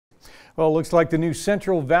Well, it looks like the new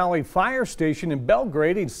Central Valley Fire Station in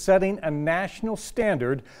Belgrade is setting a national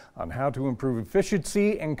standard on how to improve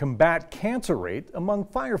efficiency and combat cancer rate among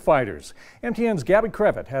firefighters. MTN's Gabby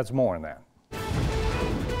Crevitt has more on that.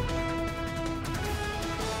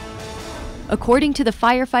 According to the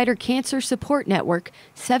Firefighter Cancer Support Network,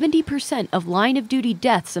 70% of line-of-duty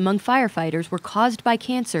deaths among firefighters were caused by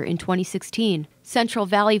cancer in 2016. Central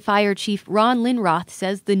Valley Fire Chief Ron Linroth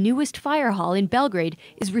says the newest fire hall in Belgrade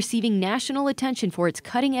is receiving national attention for its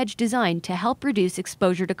cutting-edge design to help reduce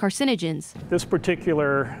exposure to carcinogens. This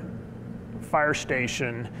particular fire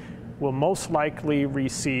station will most likely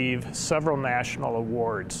receive several national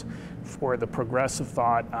awards for the progressive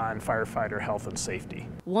thought on firefighter health and safety.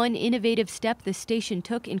 One innovative step the station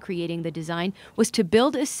took in creating the design was to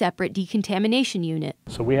build a separate decontamination unit.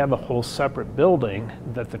 So we have a whole separate building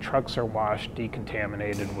that the trucks are washed,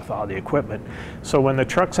 decontaminated with all the equipment. So when the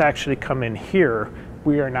trucks actually come in here,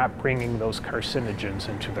 we are not bringing those carcinogens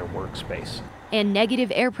into their workspace. And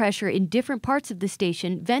negative air pressure in different parts of the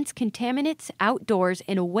station vents contaminants outdoors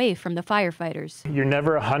and away from the firefighters. You're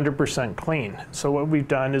never 100% clean. So what we've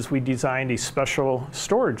done is we designed a special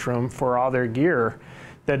storage room for all their gear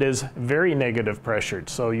that is very negative pressured.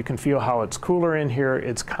 So you can feel how it's cooler in here.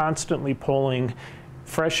 It's constantly pulling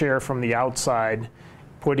fresh air from the outside,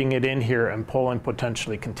 putting it in here and pulling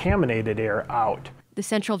potentially contaminated air out. The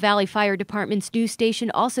Central Valley Fire Department's new station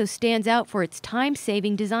also stands out for its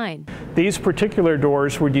time-saving design. These particular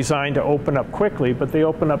doors were designed to open up quickly, but they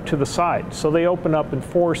open up to the side. So they open up in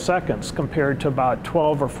 4 seconds compared to about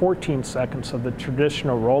 12 or 14 seconds of the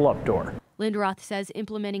traditional roll-up door. Linroth says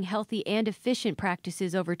implementing healthy and efficient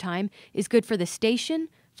practices over time is good for the station,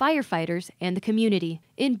 firefighters, and the community.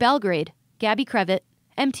 In Belgrade, Gabby Crevitt,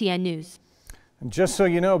 MTN News. And just so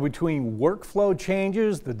you know, between workflow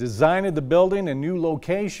changes, the design of the building, and new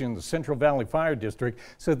location, the Central Valley Fire District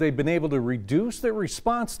said they've been able to reduce their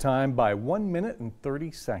response time by 1 minute and 30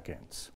 seconds.